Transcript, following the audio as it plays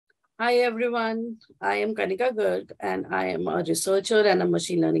Hi everyone, I am Kanika Garg and I am a researcher and a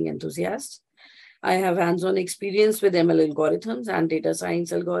machine learning enthusiast. I have hands-on experience with ML algorithms and data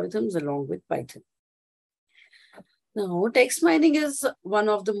science algorithms along with Python. Now, text mining is one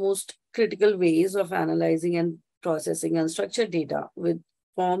of the most critical ways of analyzing and processing unstructured data, which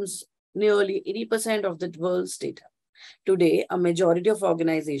forms nearly 80% of the world's data. Today, a majority of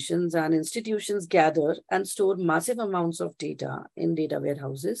organizations and institutions gather and store massive amounts of data in data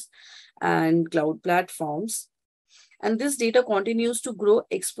warehouses and cloud platforms. And this data continues to grow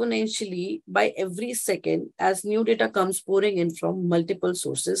exponentially by every second as new data comes pouring in from multiple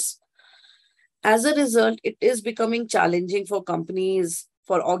sources. As a result, it is becoming challenging for companies,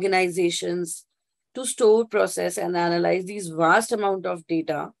 for organizations to store, process, and analyze these vast amount of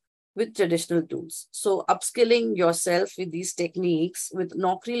data with traditional tools. So upskilling yourself with these techniques with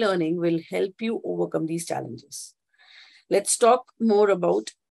Naukri Learning will help you overcome these challenges. Let's talk more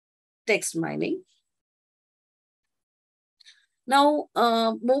about text mining. Now,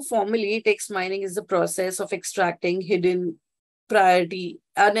 more formally, text mining is the process of extracting hidden, priority,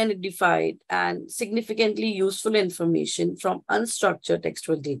 unidentified, and significantly useful information from unstructured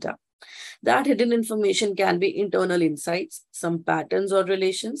textual data. That hidden information can be internal insights, some patterns or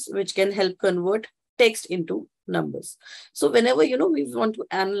relations, which can help convert text into numbers. So whenever, we want to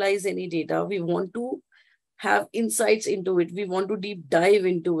analyze any data, we want to have insights into it, we want to deep dive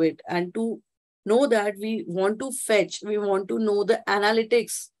into it, and to know that we want to fetch, we want to know the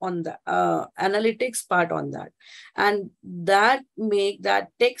analytics on the analytics part on that, and that make that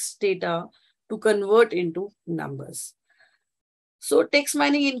text data to convert into numbers. So text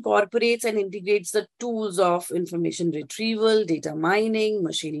mining incorporates and integrates the tools of information retrieval, data mining,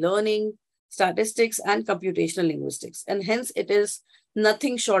 machine learning, statistics, and computational linguistics. And hence it is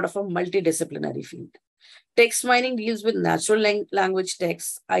nothing short of a multidisciplinary field. Text mining deals with natural language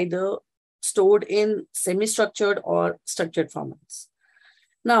texts, either stored in semi-structured or structured formats.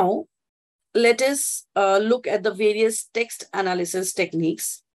 Now, let us look at the various text analysis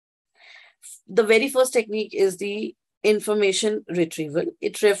techniques. The very first technique is the information retrieval.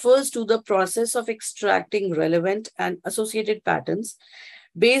 It refers to the process of extracting relevant and associated patterns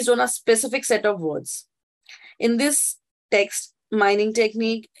based on a specific set of words. In this text mining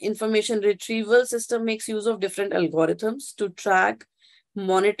technique, information retrieval system makes use of different algorithms to track,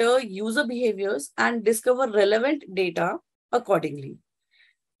 monitor user behaviors, and discover relevant data accordingly.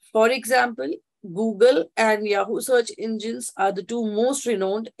 For example, Google and Yahoo search engines are the two most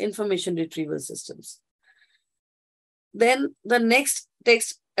renowned information retrieval systems. Then the next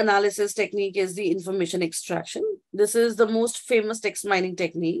text analysis technique is the information extraction. This is the most famous text mining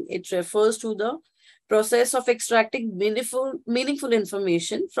technique. It refers to the process of extracting meaningful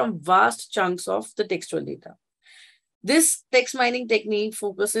information from vast chunks of the textual data. This text mining technique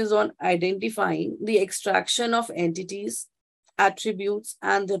focuses on identifying the extraction of entities, attributes,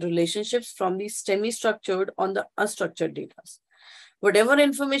 and the relationships from the semi-structured on the unstructured data. Whatever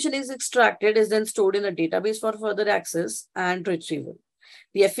information is extracted is then stored in a database for further access and retrieval.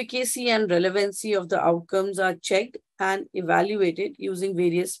 The efficacy and relevancy of the outcomes are checked and evaluated using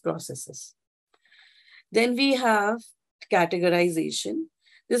various processes. Then we have categorization.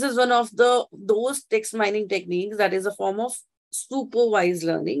 This is one of those text mining techniques that is a form of supervised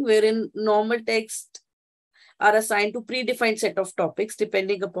learning, wherein normal text are assigned to predefined set of topics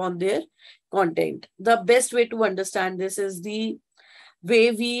depending upon their content. The best way to understand this is the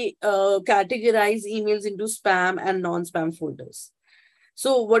way we categorize emails into spam and non-spam folders.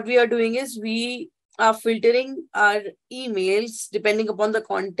 So what we are doing is we are filtering our emails depending upon the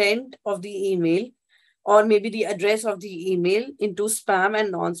content of the email or maybe the address of the email into spam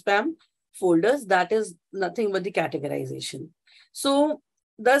and non-spam folders. That is nothing but the categorization. So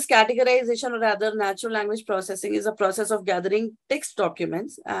thus categorization, or rather natural language processing, is a process of gathering text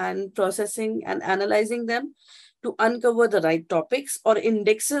documents and processing and analyzing them to uncover the right topics or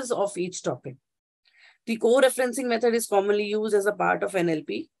indexes of each topic. The co-referencing method is commonly used as a part of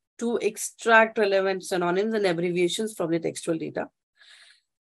NLP to extract relevant synonyms and abbreviations from the textual data.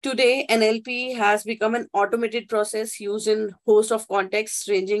 Today, NLP has become an automated process used in a host of contexts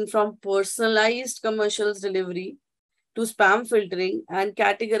ranging from personalized commercials delivery to spam filtering and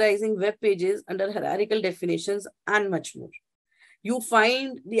categorizing web pages under hierarchical definitions and much more. You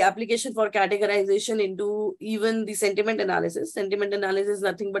find the application for categorization into even the sentiment analysis. Sentiment analysis is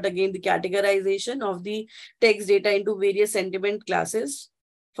nothing but again the categorization of the text data into various sentiment classes.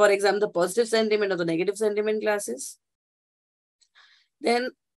 For example, the positive sentiment or the negative sentiment classes. Then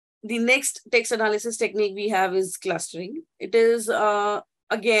the next text analysis technique we have is clustering. It is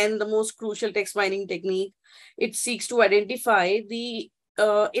again the most crucial text mining technique. It seeks to identify the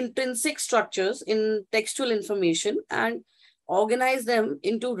intrinsic structures in textual information and organize them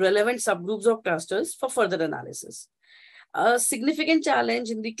into relevant subgroups or clusters for further analysis. A significant challenge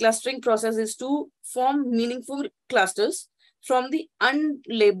in the clustering process is to form meaningful clusters from the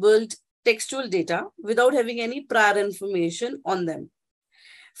unlabeled textual data without having any prior information on them.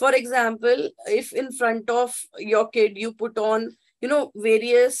 For example, if in front of your kid you put on,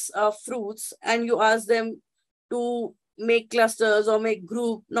 various fruits and you ask them to make clusters or make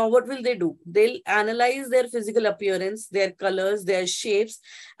group, now what will they do? They'll analyze their physical appearance, their colors, their shapes,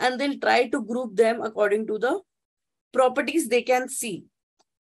 and they'll try to group them according to the properties they can see.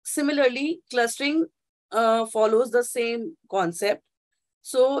 Similarly, clustering follows the same concept.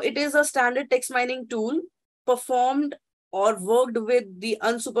 So it is a standard text mining tool performed or worked with the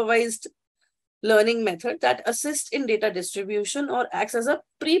unsupervised learning method that assists in data distribution or acts as a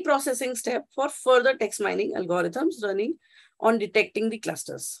pre-processing step for further text mining algorithms running on detecting the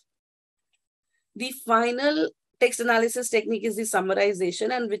clusters. The final text analysis technique is the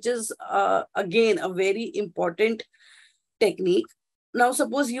summarization, and which is again a very important technique. Now,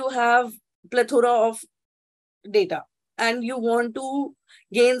 suppose you have plethora of data and you want to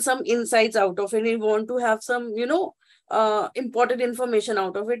gain some insights out of it, and you want to have some, important information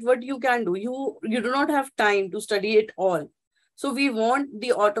out of it. What you can do, you do not have time to study it all. So we want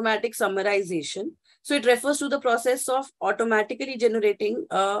the automatic summarization. So it refers to the process of automatically generating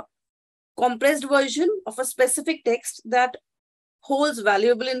a compressed version of a specific text that holds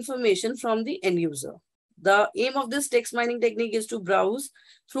valuable information from the end user. The aim of this text mining technique is to browse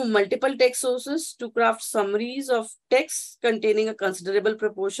through multiple text sources to craft summaries of texts containing a considerable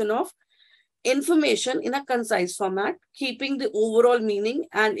proportion of information in a concise format, keeping the overall meaning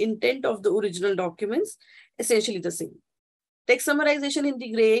and intent of the original documents essentially the same. Text summarization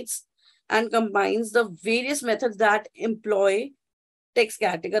integrates and combines the various methods that employ text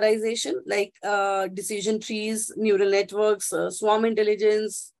categorization, like decision trees, neural networks, swarm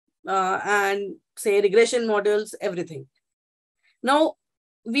intelligence, and say regression models, everything. Now,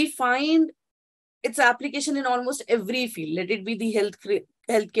 we find its application in almost every field. Let it be the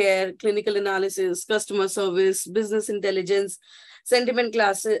healthcare, clinical analysis, customer service, business intelligence, sentiment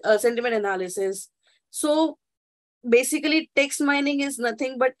analysis. So basically, text mining is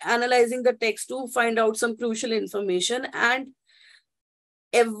nothing but analyzing the text to find out some crucial information, and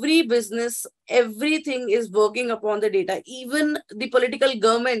every business, everything is working upon the data. Even the political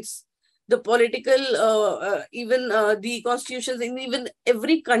governments, the political, even the constitutions, in even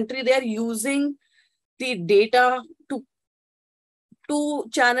every country, they are using the data to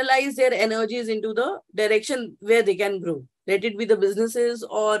channelize their energies into the direction where they can grow. Let it be the businesses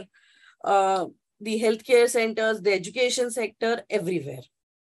or the healthcare centers, the education sector, everywhere.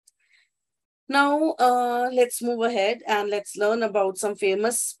 Now, let's move ahead and let's learn about some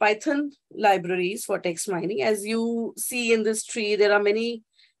famous Python libraries for text mining. As you see in this tree, there are many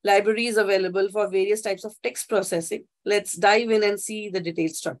libraries available for various types of text processing. Let's dive in and see the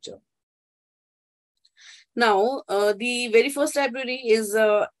detailed structure. Now, the very first library is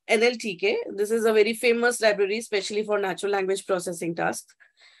NLTK. This is a very famous library, especially for natural language processing tasks.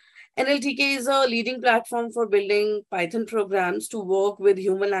 NLTK is a leading platform for building Python programs to work with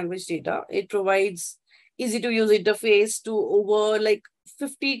human language data. It provides easy-to-use interface to over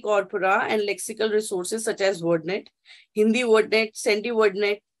 50 corpora and lexical resources such as WordNet, Hindi WordNet, Senti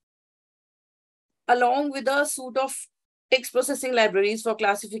WordNet, along with a suite of text processing libraries for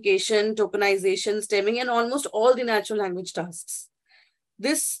classification, tokenization, stemming, and almost all the natural language tasks.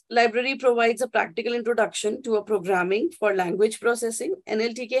 This library provides a practical introduction to a programming for language processing.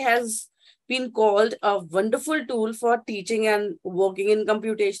 NLTK has been called a wonderful tool for teaching and working in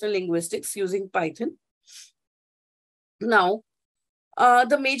computational linguistics using Python. Now,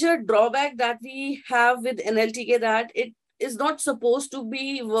 the major drawback that we have with NLTK that it is not supposed to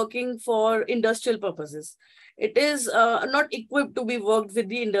be working for industrial purposes. It is not equipped to be worked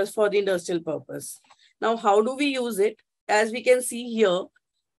with for the industrial purpose. Now, how do we use it? As we can see here,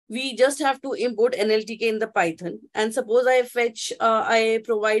 we just have to import NLTK in the Python. And suppose I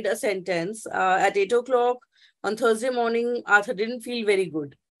provide a sentence at 8 o'clock on Thursday morning, Arthur didn't feel very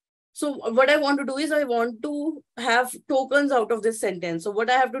good. So what I want to do is I want to have tokens out of this sentence. So what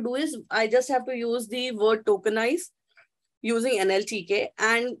I have to do is I just have to use the word tokenize using NLTK,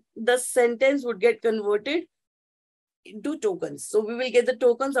 and the sentence would get converted into tokens. So we will get the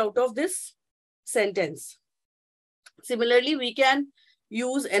tokens out of this sentence. Similarly, we can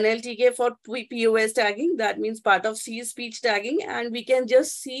use NLTK for POS tagging. That means part of C is speech tagging, and we can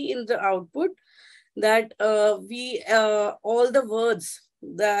just see in the output that all the words,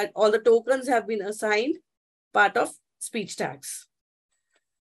 that all the tokens have been assigned part of speech tags.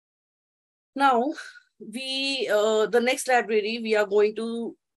 Now, the next library we are going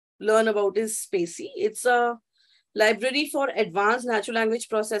to learn about is SpaCy. It's a library for advanced natural language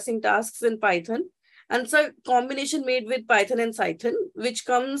processing tasks in Python. And it's a combination made with Python and Cython, which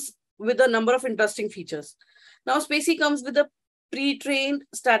comes with a number of interesting features. Now, SpaCy comes with a pre-trained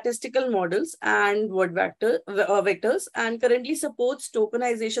statistical models and vectors, and currently supports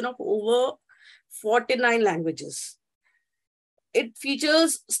tokenization of over 49 languages. It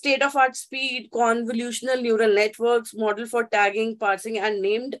features state-of-art speed, convolutional neural networks, model for tagging, parsing, and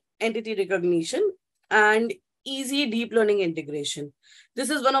named entity recognition, and easy deep learning integration. This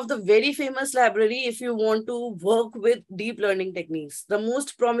is one of the very famous library if you want to work with deep learning techniques. The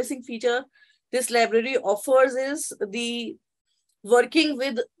most promising feature this library offers is the working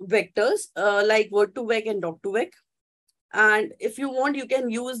with vectors like word2vec and doc2vec. And if you want, you can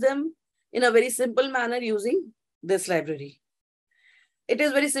use them in a very simple manner using this library. It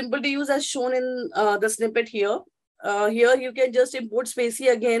is very simple to use as shown in the snippet here. Here you can just import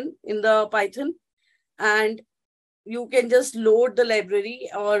SpaCy again in the Python, and you can just load the library,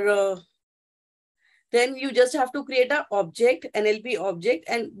 or then you just have to create an object, NLP object,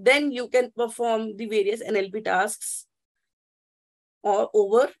 and then you can perform the various NLP tasks or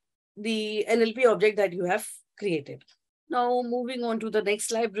over the NLP object that you have created. Now, moving on to the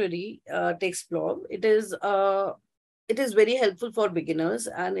next library, TextBlob. It is very helpful for beginners,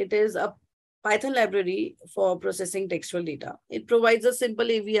 and it is a Python library for processing textual data. It provides a simple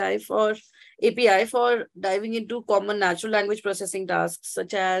API for diving into common natural language processing tasks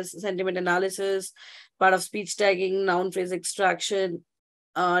such as sentiment analysis, part of speech tagging, noun phrase extraction,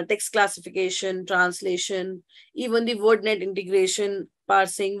 text classification, translation, even the WordNet integration,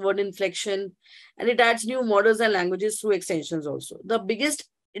 parsing, word inflection, and it adds new models and languages through extensions also. The biggest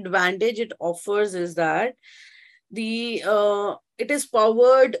advantage it offers is that it is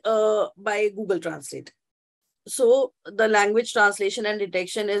powered by Google Translate. So the language translation and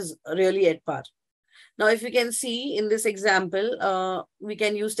detection is really at par. Now, if you can see in this example, we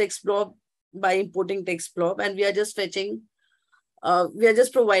can use TextBlob by importing TextBlob, and we are just fetching, we are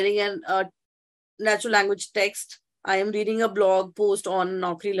just providing a natural language text. I am reading a blog post on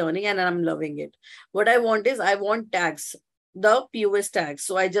Naukri Learning and I'm loving it. What I want is I want tags, the POS tags.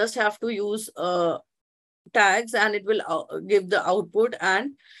 So I just have to use tags, and it will give the output,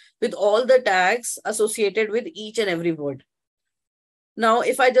 and with all the tags associated with each and every word. Now,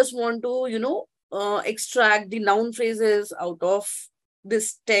 if I just want to, extract the noun phrases out of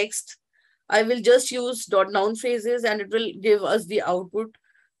this text, I will just use .noun phrases, and it will give us the output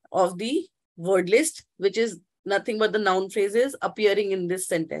of the word list, which is nothing but the noun phrases appearing in this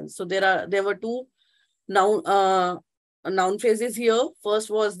sentence. So there were two noun phrases here.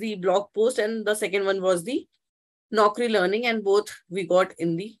 First was the blog post, and the second one was the Naukri Learning, and both we got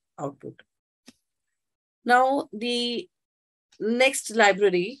in the output. Now, the next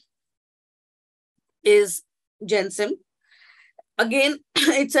library is Gensim. Again,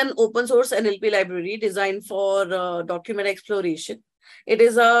 it's an open source NLP library designed for document exploration. It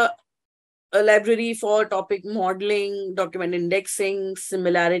is a library for topic modeling, document indexing,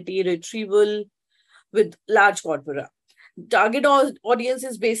 similarity retrieval with large corpora. Target audience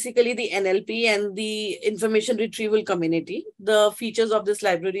is basically the NLP and the information retrieval community. The features of this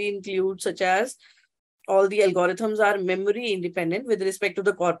library include such as all the algorithms are memory independent with respect to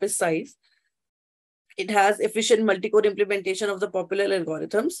the corpus size. It has efficient multi-core implementation of the popular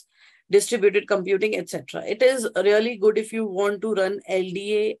algorithms, distributed computing, etc. It is really good if you want to run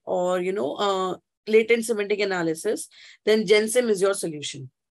LDA or latent semantic analysis. Then Gensim is your solution.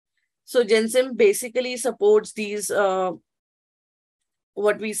 So Gensim basically supports these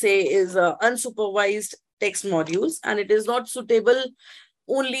what we say is unsupervised text modules, and it is not suitable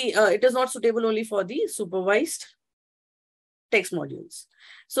only for the supervised text modules.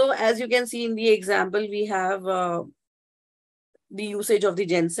 So as you can see in the example, we have the usage of the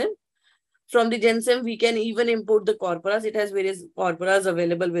Gensim. From the Gensim, we can even import the corporas. It has various corporas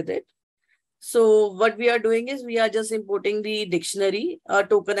available with it. So what we are doing is we are just importing the dictionary, a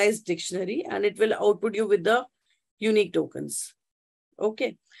tokenized dictionary, and it will output you with the unique tokens.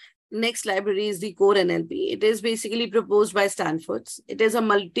 Okay. Next library is the CoreNLP. It is basically proposed by Stanford. It is a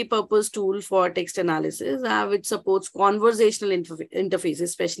multi-purpose tool for text analysis, which supports conversational interfaces,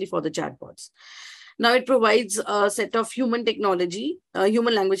 especially for the chatbots. Now, it provides a set of human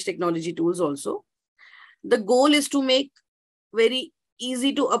language technology tools also. The goal is to make very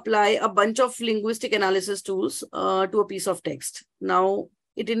easy to apply a bunch of linguistic analysis tools to a piece of text. Now,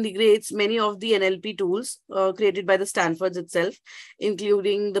 it integrates many of the NLP tools created by the Stanford itself,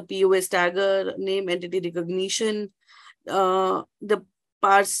 including the POS tagger, name entity recognition, the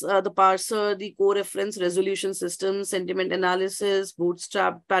the parser, the co-reference resolution system, sentiment analysis,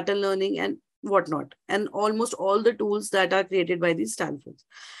 bootstrap, pattern learning, and whatnot, and almost all the tools that are created by these standards.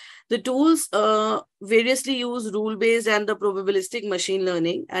 The tools variously use rule-based and the probabilistic machine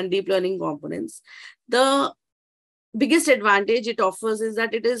learning and deep learning components. The biggest advantage it offers is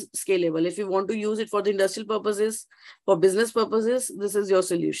that it is scalable. If you want to use it for the industrial purposes, for business purposes, this is your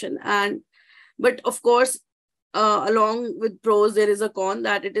solution. But of course, along with pros, there is a con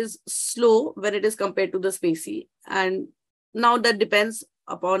that it is slow when it is compared to the SpaCy. And now that depends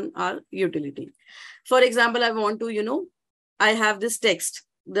upon our utility. For example, I want to, I have this text.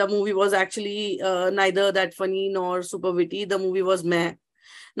 The movie was actually neither that funny nor super witty. The movie was meh.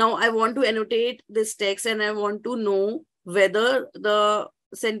 Now I want to annotate this text and I want to know whether the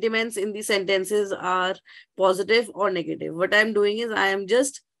sentiments in the sentences are positive or negative. What I'm doing is I am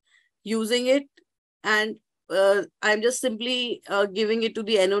just using it and I'm just simply giving it to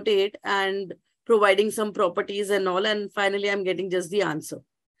the annotate and providing some properties and all. And finally, I'm getting just the answer.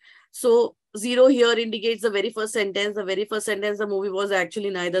 So 0 here indicates the very first sentence. The very first sentence, the movie was actually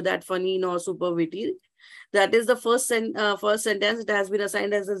neither that funny nor super witty. That is the first sentence. It has been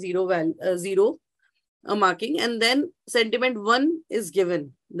assigned as a zero marking. And then sentiment 1 is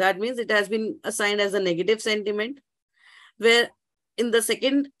given. That means it has been assigned as a negative sentiment, where in the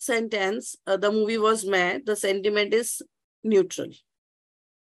second sentence, the movie was meh, the sentiment is neutral.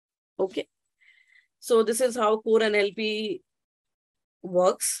 Okay. So this is how CoreNLP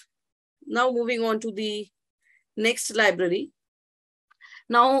works. Now moving on to the next library.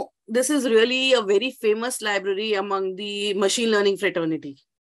 Now, this is really a very famous library among the machine learning fraternity,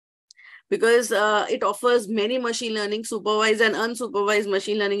 because it offers many machine learning, supervised and unsupervised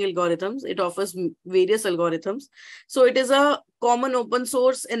machine learning algorithms. It offers various algorithms. So it is a common open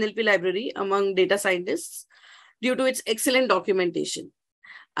source NLP library among data scientists due to its excellent documentation.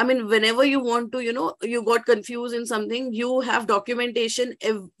 I mean, whenever you want to, you got confused in something, you have documentation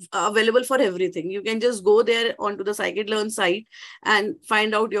available for everything. You can just go there onto the Scikit Learn site and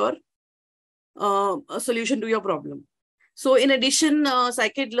find out your solution to your problem. So in addition,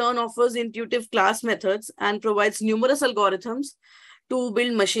 Scikit Learn offers intuitive class methods and provides numerous algorithms to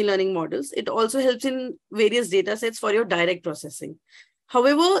build machine learning models. It also helps in various data sets for your direct processing.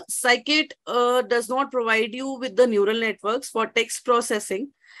 However, Scikit does not provide you with the neural networks for text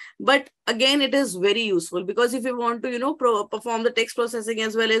processing. But again, it is very useful, because if you want to, perform the text processing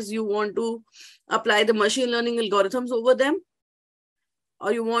as well as you want to apply the machine learning algorithms over them,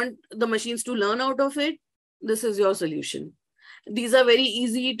 or you want the machines to learn out of it, this is your solution. These are very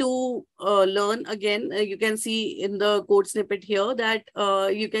easy to learn. Again, you can see in the code snippet here that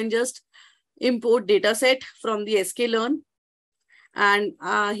you can just import data set from the sklearn. And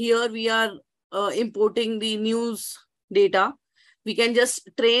here we are importing the news data. We can just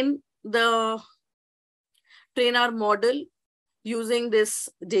train our model using this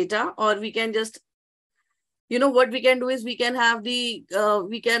data, or we can just, what we can do is we can have the,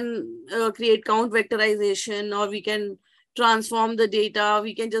 create count vectorization, or we can transform the data.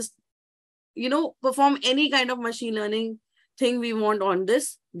 We can just, perform any kind of machine learning thing we want on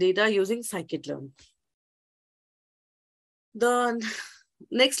this data using Scikit Learn. The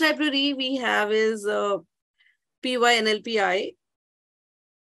next library we have is PyNLPI.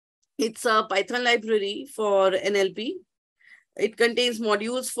 It's a Python library for NLP. It contains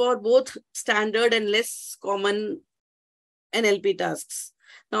modules for both standard and less common NLP tasks.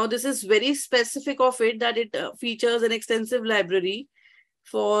 Now, this is very specific of it that it features an extensive library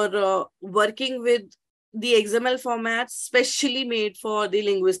for working with the XML formats specially made for the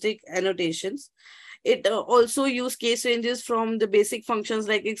linguistic annotations. It also uses case ranges from the basic functions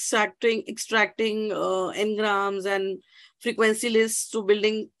like extracting n-grams and frequency lists to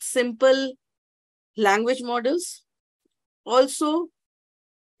building simple language models. Also,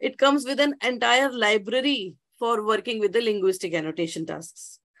 it comes with an entire library for working with the linguistic annotation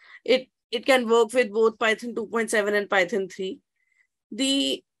tasks. It can work with both Python 2.7 and Python 3.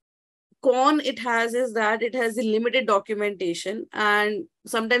 The con it has is that it has the limited documentation, and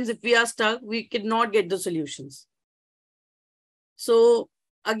sometimes if we are stuck, we cannot get the solutions. So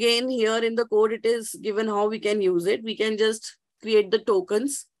again, here in the code, it is given how we can use it. We can just create the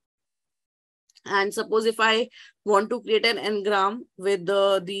tokens. And suppose if I want to create an n-gram with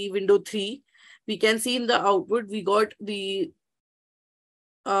the window 3, we can see in the output, we got the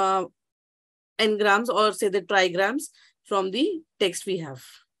n-grams, or say the trigrams, from the text we have.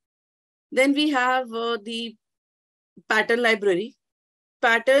 Then we have the pattern library.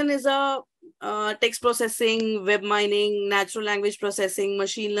 Pattern is a text processing, web mining, natural language processing,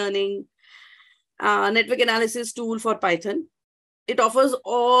 machine learning, network analysis tool for Python. It offers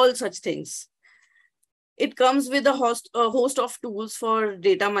all such things. It comes with a host of tools for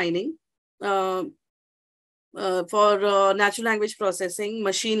data mining, for natural language processing,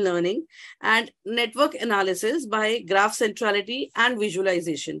 machine learning, and network analysis by graph centrality and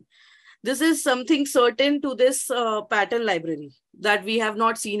visualization. This is something certain to this pattern library that we have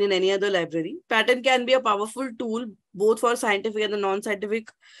not seen in any other library. Pattern can be a powerful tool both for scientific and the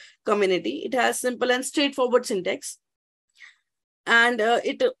non-scientific community. It has simple and straightforward syntax. And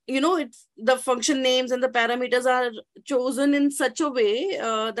the function names and the parameters are chosen in such a way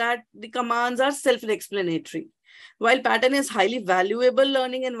that the commands are self-explanatory. While pattern is highly valuable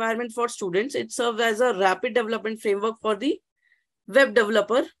learning environment for students, it serves as a rapid development framework for the web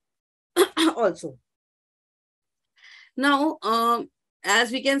developer also. Now,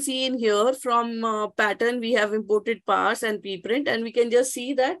 as we can see in here from pattern, we have imported parse and pprint, and we can just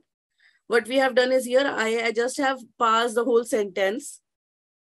see that what we have done is here, I just have parsed the whole sentence,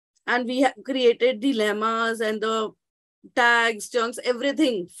 and we have created the lemmas and the tags, chunks,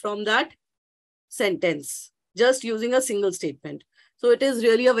 everything from that sentence, just using a single statement. So it is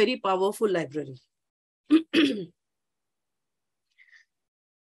really a very powerful library.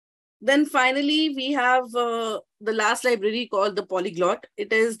 Then finally, we have the last library called the Polyglot.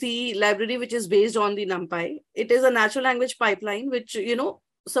 It is the library which is based on the NumPy. It is a natural language pipeline which,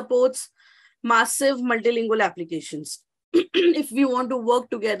 supports massive multilingual applications. If we want to work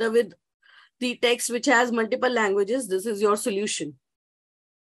together with the text which has multiple languages, this is your solution.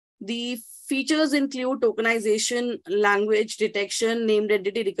 The features include tokenization, language detection, named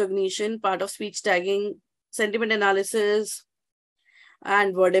entity recognition, part of speech tagging, sentiment analysis,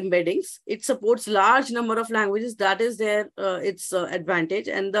 and word embeddings. It supports large number of languages. That is its advantage.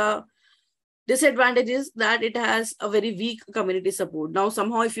 And the disadvantage is that it has a very weak community support. Now,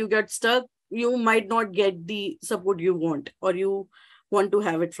 somehow if you get stuck, you might not get the support you want, or you want to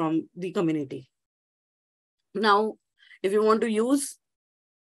have it from the community. Now, if you want to use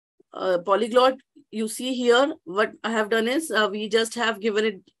Polyglot, you see here, what I have done is we just have given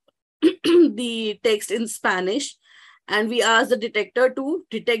it the text in Spanish, and we ask the detector to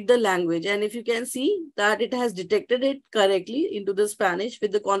detect the language. And if you can see that it has detected it correctly into the Spanish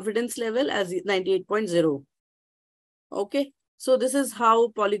with the confidence level as 98.0. Okay, so this is how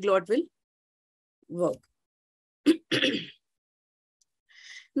Polyglot will work.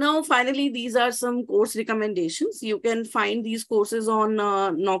 Now, finally, these are some course recommendations. You can find these courses on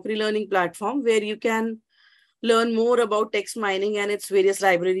Naukri Learning platform, where you can learn more about text mining and its various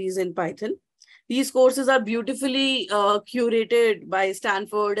libraries in Python. These courses are beautifully curated by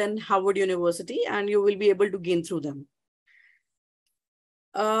Stanford and Harvard University, and you will be able to gain through them.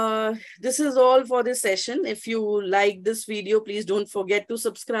 This is all for this session. If you like this video, please don't forget to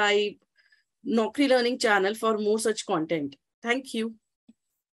subscribe Naukri Learning channel for more such content. Thank you.